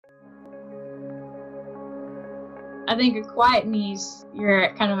I think a quiet knee's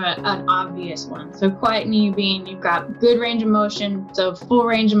you're kind of an obvious one. So quiet knee being you've got good range of motion, so full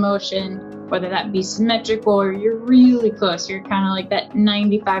range of motion, whether that be symmetrical or you're really close. You're kind of like that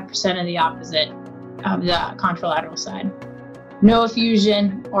 95% of the opposite of the contralateral side. No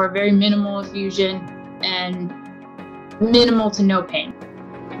effusion or very minimal effusion and minimal to no pain.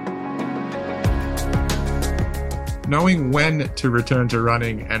 Knowing when to return to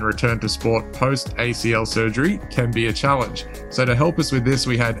running and return to sport post ACL surgery can be a challenge. So to help us with this,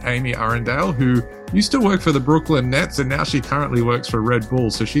 we had Amy Arundale, who used to work for the Brooklyn Nets and now she currently works for Red Bull.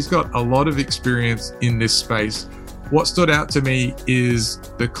 So she's got a lot of experience in this space. What stood out to me is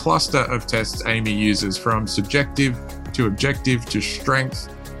the cluster of tests Amy uses, from subjective to objective to strength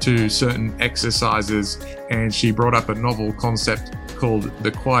to certain exercises. And she brought up a novel concept called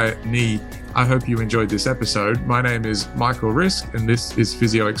the quiet knee. I hope you enjoyed this episode. My name is Michael Risk, and this is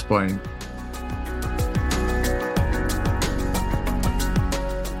Physio Explained.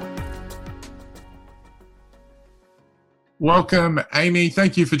 Welcome, Amy.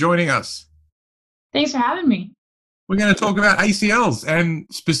 Thank you for joining us. Thanks for having me. We're going to talk about ACLs and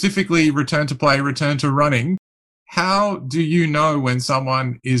specifically return to play, return to running. How do you know when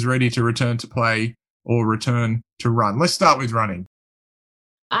someone is ready to return to play or return to run? Let's start with running.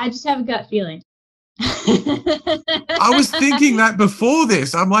 I just have a gut feeling. I was thinking that before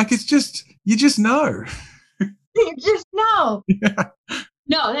this. I'm like, you just know. You just know. Yeah.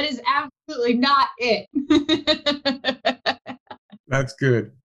 No, that is absolutely not it. That's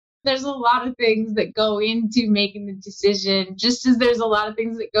good. There's a lot of things that go into making the decision, just as there's a lot of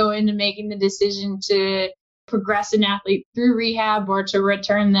things that go into making the decision to progress an athlete through rehab or to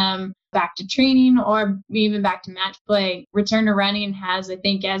return them back to training or even back to match play. Return to running has, I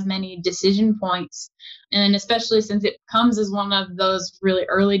think, as many decision points, and especially since it comes as one of those really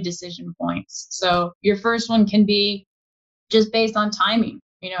early decision points. So your first one can be just based on timing.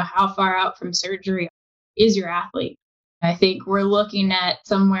 How far out from surgery is your athlete? I think we're looking at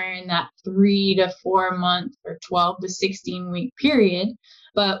somewhere in that 3 to 4 month or 12 to 16 week period,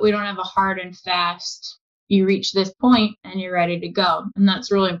 but we don't have a hard and fast, you reach this point and you're ready to go. And that's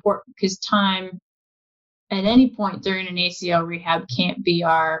really important because time at any point during an ACL rehab can't be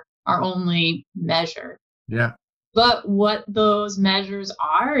our only measure. Yeah. But what those measures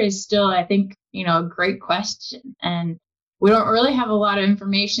are is still, I think, a great question. And we don't really have a lot of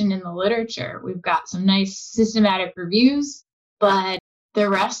information in the literature. We've got some nice systematic reviews, but the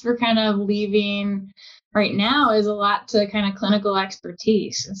rest we're kind of leaving right now is a lot to kind of clinical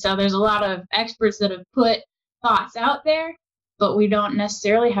expertise. And so there's a lot of experts that have put thoughts out there, but we don't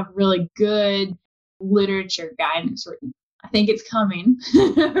necessarily have really good literature guidance written. I think it's coming.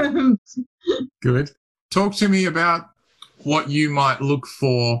 Good. Talk to me about what you might look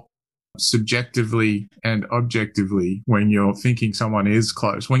for subjectively and objectively when you're thinking someone is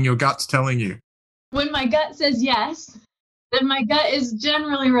close, when your gut's telling you. When my gut says yes, then my gut is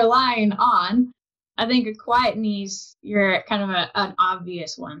generally relying on, I think a quiet knee's you're kind of an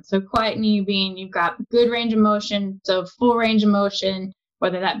obvious one. So quiet knee being you've got good range of motion, so full range of motion,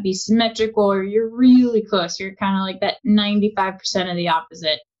 whether that be symmetrical or you're really close. You're kind of like that 95% of the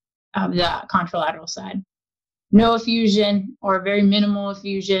opposite of the contralateral side. No effusion or very minimal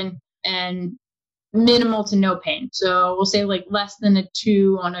effusion and minimal to no pain. So we'll say like less than a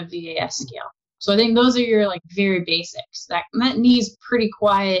 2 on a VAS scale. So I think those are your like very basics. That knee's pretty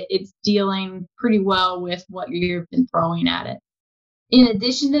quiet. It's dealing pretty well with what you've been throwing at it. In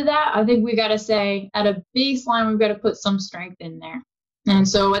addition to that, I think we got to say at a baseline, we've got to put some strength in there. And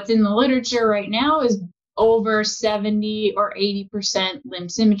so what's in the literature right now is over 70 or 80% limb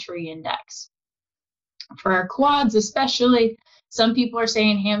symmetry index. For our quads especially, some people are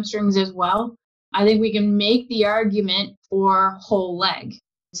saying hamstrings as well. I think we can make the argument for whole leg.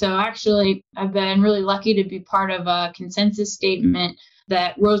 So actually, I've been really lucky to be part of a consensus statement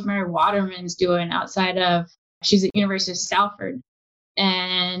that Rosemary Waterman's doing she's at University of Salford.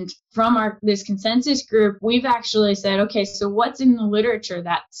 And from this consensus group, we've actually said, okay, so what's in the literature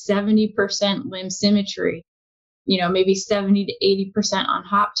that 70% limb symmetry, maybe 70 to 80% on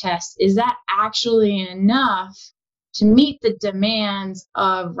hop tests, is that actually enough to meet the demands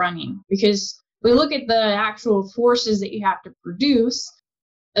of running? Because we look at the actual forces that you have to produce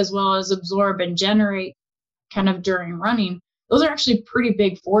as well as absorb and generate kind of during running. Those are actually pretty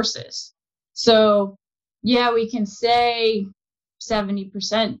big forces. So yeah, we can say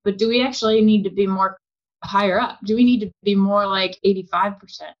 70%, but do we actually need to be more higher up? Do we need to be more like 85%?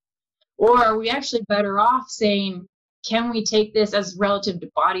 Or are we actually better off saying, can we take this as relative to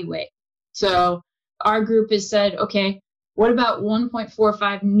body weight? So our group has said, okay, what about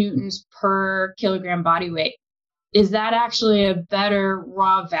 1.45 newtons per kilogram body weight? is that actually a better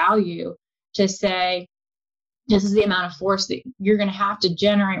raw value to say, this is the amount of force that you're going to have to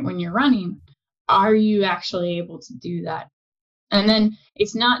generate when you're running? Are you actually able to do that? And then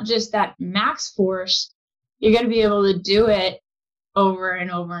it's not just that max force, you're going to be able to do it over and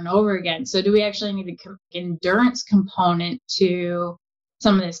over and over again. So do we actually need an endurance component to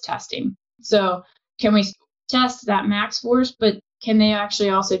some of this testing? So can we test that max force, but can they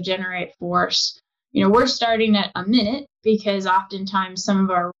actually also generate force? We're starting at a minute because oftentimes some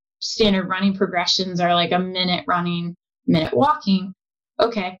of our standard running progressions are like a minute running, minute walking.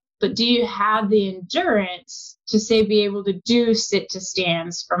 Okay, but do you have the endurance to, say, be able to do sit to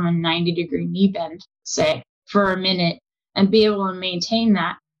stands from a 90-degree knee bend, say, for a minute and be able to maintain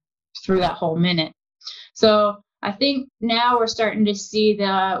that through that whole minute? So I think now we're starting to see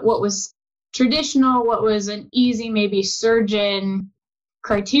what was traditional, what was an easy, maybe surgeon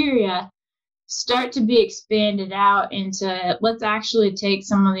criteria, start to be expanded out into, let's actually take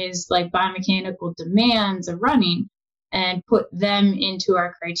some of these like biomechanical demands of running and put them into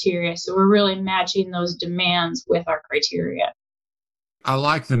our criteria. So we're really matching those demands with our criteria. I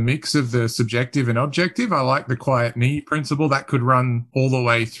like the mix of the subjective and objective. I like the quiet knee principle that could run all the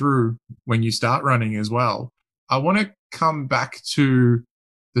way through when you start running as well. I want to come back to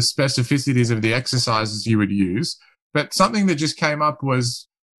the specificities of the exercises you would use, but something that just came up was,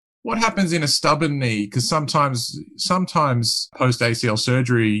 what happens in a stubborn knee? Because sometimes post ACL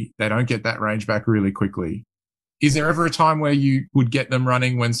surgery, they don't get that range back really quickly. Is there ever a time where you would get them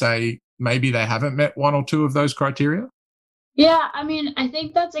running when, say, maybe they haven't met one or two of those criteria? Yeah, I mean, I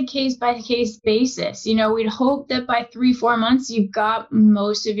think that's a case-by-case basis. We'd hope that by 3-4 months, you've got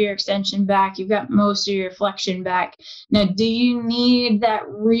most of your extension back, you've got most of your flexion back. Now, do you need that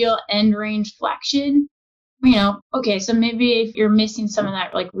real end range flexion? Okay, so maybe if you're missing some of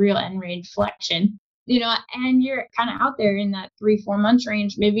that like real end range flexion, and you're kind of out there in that 3-4 months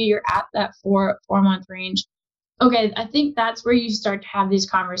range, maybe you're at that 4-month range. Okay, I think that's where you start to have these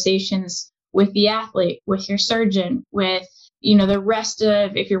conversations with the athlete, with your surgeon, with, the rest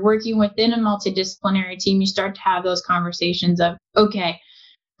of, if you're working within a multidisciplinary team, you start to have those conversations of, okay,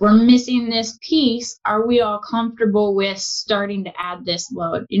 we're missing this piece. Are we all comfortable with starting to add this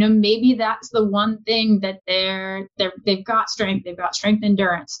load? Maybe that's the one thing that they've got strength,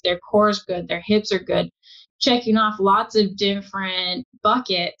 endurance, their core is good, their hips are good, checking off lots of different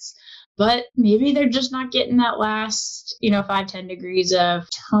buckets, but maybe they're just not getting that last, 5-10 degrees of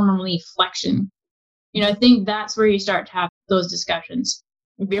terminally flexion. I think that's where you start to have those discussions.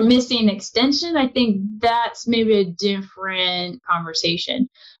 If you're missing extension, I think that's maybe a different conversation,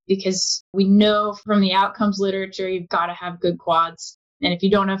 because we know from the outcomes literature, you've got to have good quads. And if you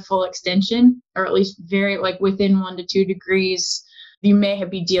don't have full extension, or at least very within 1 to 2 degrees, you may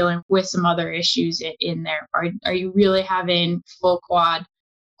be dealing with some other issues in there. Are you really having full quad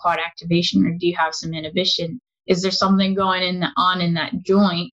activation, or do you have some inhibition? Is there something going on in that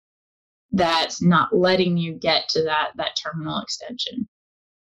joint that's not letting you get to that terminal extension?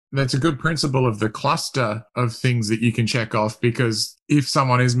 That's a good principle of the cluster of things that you can check off, because if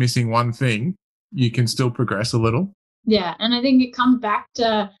someone is missing one thing, you can still progress a little. Yeah, and I think it comes back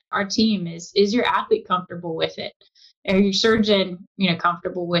to our team. Is your athlete comfortable with it? Are your surgeon,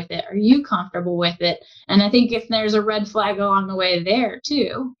 comfortable with it? Are you comfortable with it? And I think if there's a red flag along the way there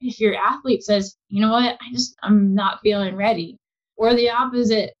too, if your athlete says, you know what, I'm not feeling ready, or the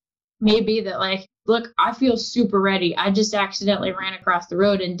opposite may be that look, I feel super ready. I just accidentally ran across the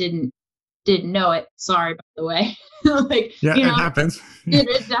road and didn't know it. Sorry, by the way. It happens.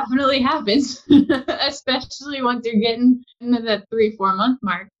 It definitely happens, especially once you're getting into that 3-4 month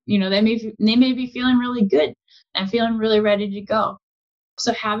mark. They may be feeling really good and feeling really ready to go.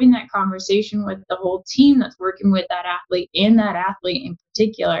 So having that conversation with the whole team that's working with that athlete, and that athlete in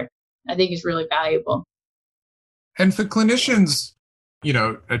particular, I think is really valuable. And for clinicians,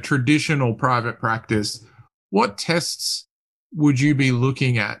 a traditional private practice, what tests would you be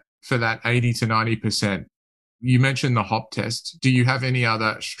looking at for that 80 to 90%? You mentioned the hop test. Do you have any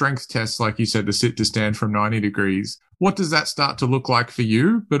other strength tests, like you said, the sit to stand from 90 degrees? What does that start to look like for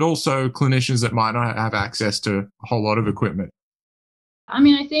you, but also clinicians that might not have access to a whole lot of equipment?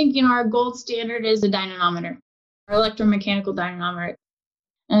 I think, our gold standard is a dynamometer, or electromechanical dynamometer.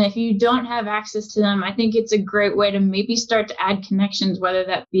 And if you don't have access to them, I think it's a great way to maybe start to add connections, whether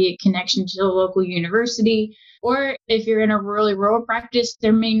that be a connection to the local university, or if you're in a really rural practice,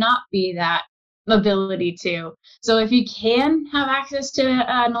 there may not be that ability to. So if you can have access to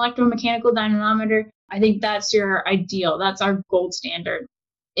an electromechanical dynamometer, I think that's your ideal. That's our gold standard.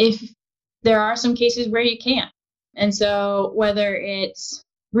 If there are some cases where you can't. And so whether it's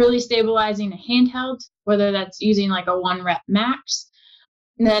really stabilizing a handheld, whether that's using like a 1 rep max.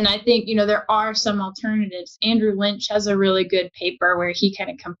 And then I think, there are some alternatives. Andrew Lynch has a really good paper where he kind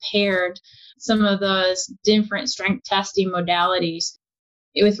of compared some of those different strength testing modalities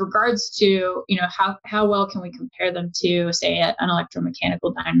with regards to, how well can we compare them to, say, an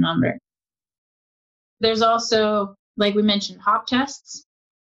electromechanical dynamometer. There's also, like we mentioned, hop tests.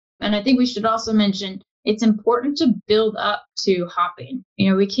 And I think we should also mention it's important to build up to hopping.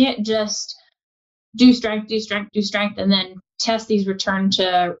 We can't just do strength, and then test these return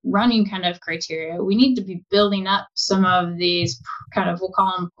to running kind of criteria. We need to be building up some of these kind of, we'll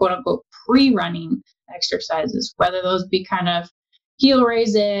call them quote unquote pre-running exercises, whether those be kind of heel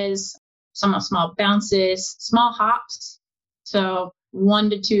raises, some small bounces, small hops. So 1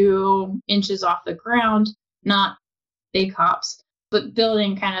 to 2 inches off the ground, not big hops, but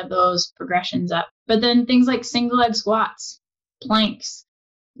building kind of those progressions up. But then things like single leg squats, planks.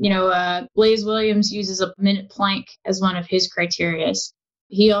 Blaze Williams uses a minute plank as one of his criterias.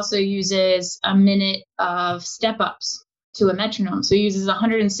 He also uses a minute of step ups to a metronome. So he uses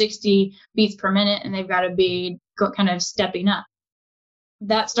 160 beats per minute, and they've got to be kind of stepping up.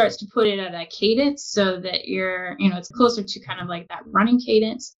 That starts to put it at a cadence so that it's closer to kind of like that running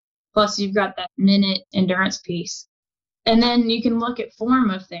cadence. Plus you've got that minute endurance piece. And then you can look at form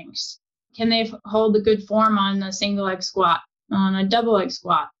of things. Can they hold a good form on a single leg squat, on a double leg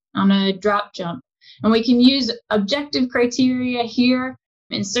squat, on a drop jump? And we can use objective criteria here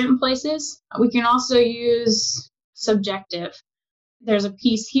in certain places. We can also use subjective. There's a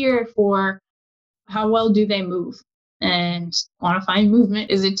piece here for how well do they move? And quantifying movement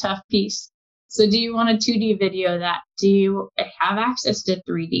is a tough piece. So do you want a 2D video that? Do you have access to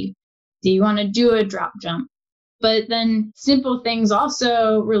 3D? Do you want to do a drop jump? But then simple things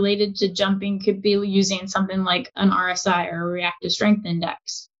also related to jumping could be using something like an RSI or a reactive strength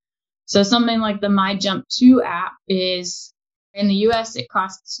index. So something like the MyJump2 app is, in the US, it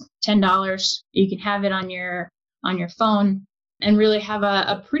costs $10. You can have it on your phone and really have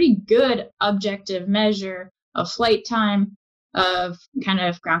a pretty good objective measure of flight time, of kind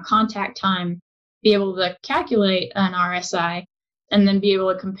of ground contact time, be able to calculate an RSI, and then be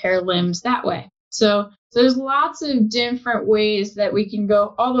able to compare limbs that way. So there's lots of different ways that we can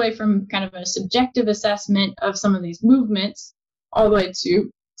go, all the way from kind of a subjective assessment of some of these movements, all the way to,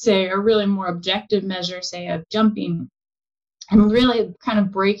 say, a really more objective measure, say, of jumping, and really kind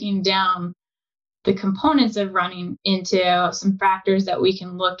of breaking down the components of running into some factors that we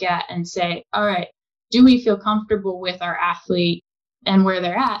can look at and say, all right, do we feel comfortable with our athlete and where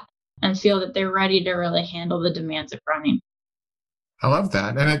they're at, and feel that they're ready to really handle the demands of running? I love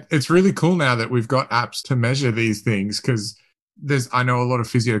that. And it's really cool now that we've got apps to measure these things, because I know a lot of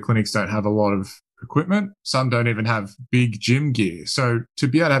physio clinics don't have a lot of equipment. Some don't even have big gym gear. So to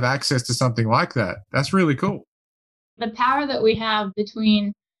be able to have access to something like that, that's really cool. The power that we have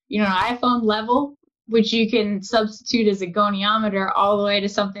between, an iPhone level, which you can substitute as a goniometer, all the way to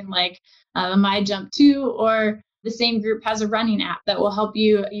something like the MyJump2, or the same group has a running app that will help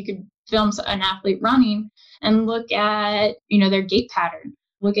you. You can film an athlete running and look at, their gait pattern,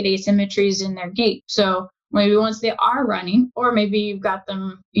 look at asymmetries in their gait. So maybe once they are running, or maybe you've got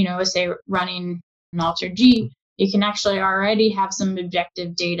them, say running an Alter G, you can actually already have some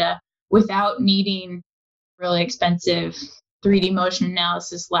objective data without needing really expensive 3D motion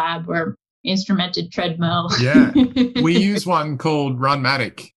analysis lab or instrumented treadmill. Yeah. We use one called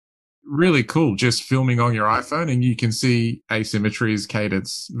Runmatic. Really cool. Just filming on your iPhone, and you can see asymmetries,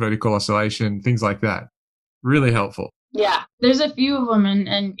 cadence, vertical oscillation, things like that. Really helpful. Yeah. There's a few of them,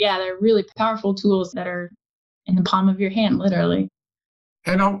 and yeah, they're really powerful tools that are in the palm of your hand, literally.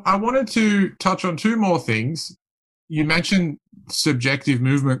 And I wanted to touch on 2 more things. You mentioned subjective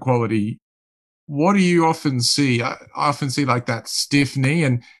movement quality. What do you often see? I often see like that stiff knee,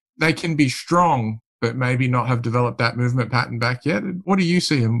 and they can be strong, but maybe not have developed that movement pattern back yet. What do you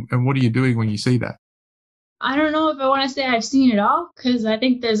see, and what are you doing when you see that? I don't know if I want to say I've seen it all, because I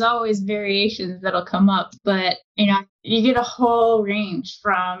think there's always variations that'll come up. But, you get a whole range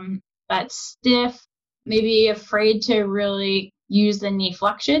from that stiff, maybe afraid to really use the knee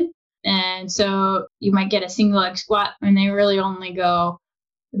flexion. And so you might get a single leg squat and they really only go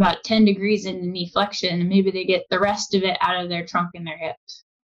about 10 degrees into knee flexion, and maybe they get the rest of it out of their trunk and their hips.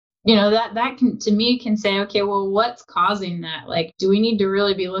 That can, to me, can say, okay, well, what's causing that? Like, do we need to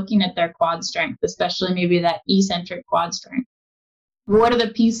really be looking at their quad strength, especially maybe that eccentric quad strength? What are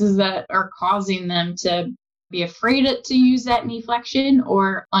the pieces that are causing them to be afraid to use that knee flexion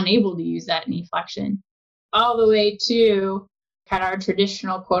or unable to use that knee flexion? All the way to kind of our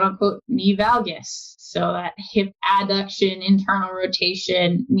traditional quote unquote knee valgus. So that hip adduction, internal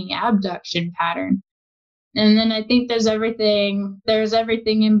rotation, knee abduction pattern. And then I think there's everything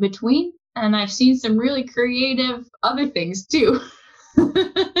in between. And I've seen some really creative other things too.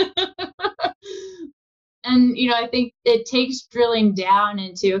 And, I think it takes drilling down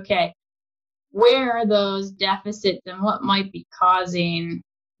into, okay, where are those deficits and what might be causing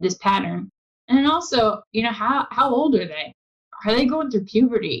this pattern? And also, how old are they? Are they going through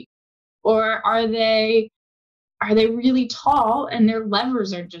puberty? Or are they really tall and their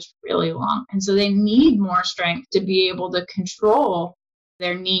levers are just really long? And so they need more strength to be able to control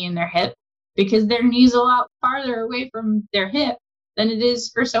their knee and their hip, because their knee's a lot farther away from their hip than it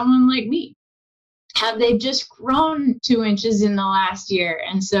is for someone like me. Have they just grown 2 inches in the last year?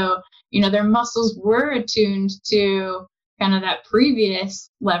 And so, their muscles were attuned to kind of that previous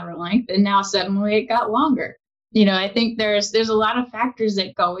lever length, and now suddenly it got longer. I think there's a lot of factors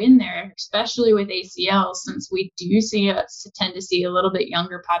that go in there, especially with ACL, since we do tend to see a little bit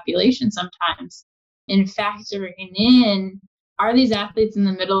younger population sometimes. In factoring in, are these athletes in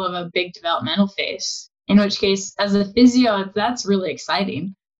the middle of a big developmental phase? In which case, as a physio, that's really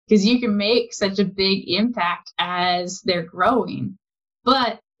exciting because you can make such a big impact as they're growing.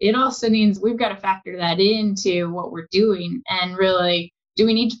 But it also means we've got to factor that into what we're doing and really, do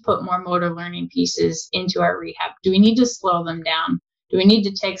we need to put more motor learning pieces into our rehab? Do we need to slow them down? Do we need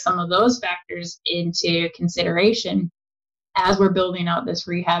to take some of those factors into consideration as we're building out this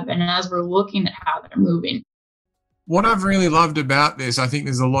rehab and as we're looking at how they're moving? What I've really loved about this, I think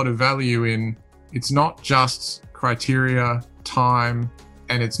there's a lot of value in, it's not just criteria, time,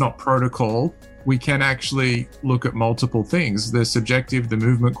 and it's not protocol. We can actually look at multiple things: the subjective, the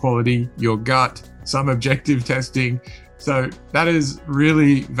movement quality, your gut, some objective testing. So that is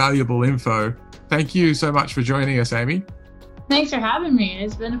really valuable info. Thank you so much for joining us, Amy. Thanks for having me.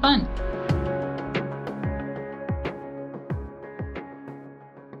 It's been fun.